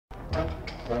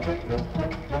A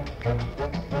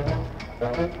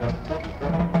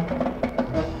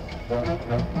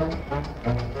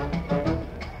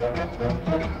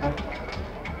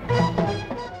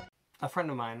friend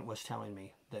of mine was telling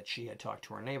me that she had talked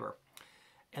to her neighbor,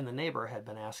 and the neighbor had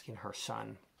been asking her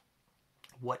son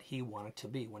what he wanted to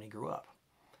be when he grew up.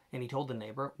 And he told the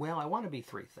neighbor, well, I want to be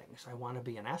three things. I want to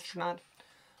be an astronaut,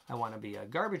 I want to be a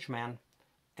garbage man,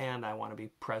 and I want to be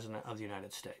president of the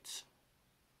United States.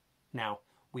 Now,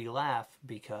 we laugh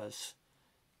because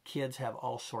kids have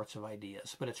all sorts of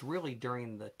ideas, but it's really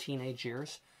during the teenage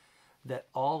years that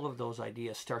all of those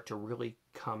ideas start to really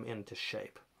come into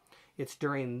shape. It's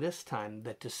during this time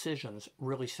that decisions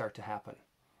really start to happen.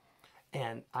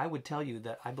 And I would tell you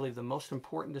that I believe the most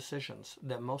important decisions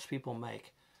that most people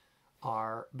make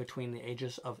are between the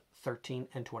ages of 13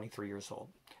 and 23 years old.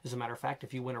 As a matter of fact,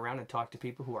 if you went around and talked to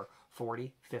people who are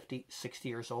 40, 50, 60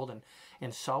 years old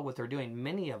and saw what they're doing,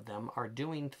 many of them are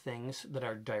doing things that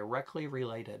are directly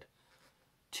related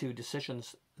to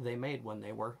decisions they made when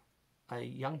they were a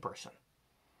young person.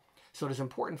 So it is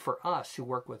important for us who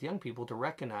work with young people to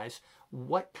recognize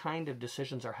what kind of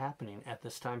decisions are happening at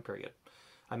this time period.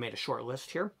 I made a short list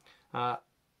here.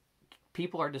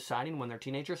 People are deciding when they're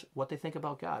teenagers what they think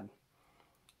about God.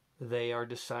 They are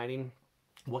deciding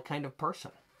what kind of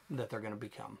person that they're going to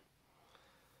become.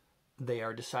 They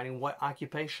are deciding what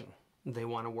occupation they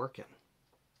want to work in.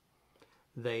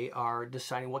 They are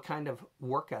deciding what kind of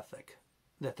work ethic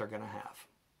that they're going to have.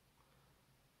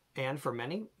 And for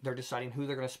many, they're deciding who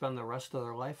they're going to spend the rest of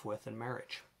their life with in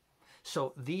marriage.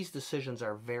 So these decisions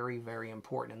are very, very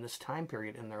important. And this time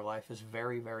period in their life is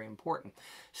very, very important.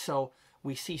 So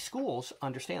we see schools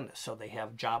understand this. So they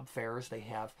have job fairs. They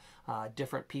have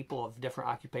different people of different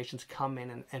occupations come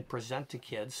in and present to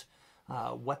kids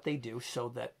what they do so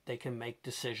that they can make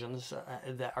decisions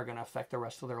that are going to affect the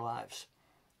rest of their lives.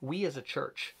 We as a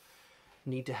church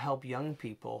need to help young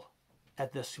people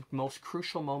at this most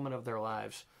crucial moment of their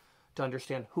lives to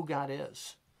understand who God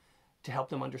is, to help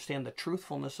them understand the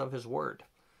truthfulness of His Word,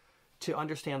 to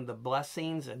understand the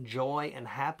blessings and joy and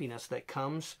happiness that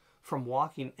comes from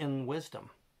walking in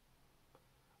wisdom.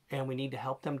 And we need to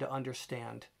help them to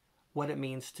understand what it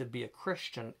means to be a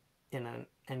Christian in an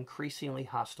increasingly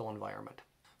hostile environment.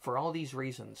 For all these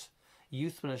reasons,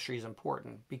 youth ministry is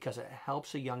important because it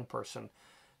helps a young person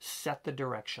set the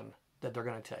direction that they're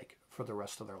going to take for the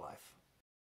rest of their life.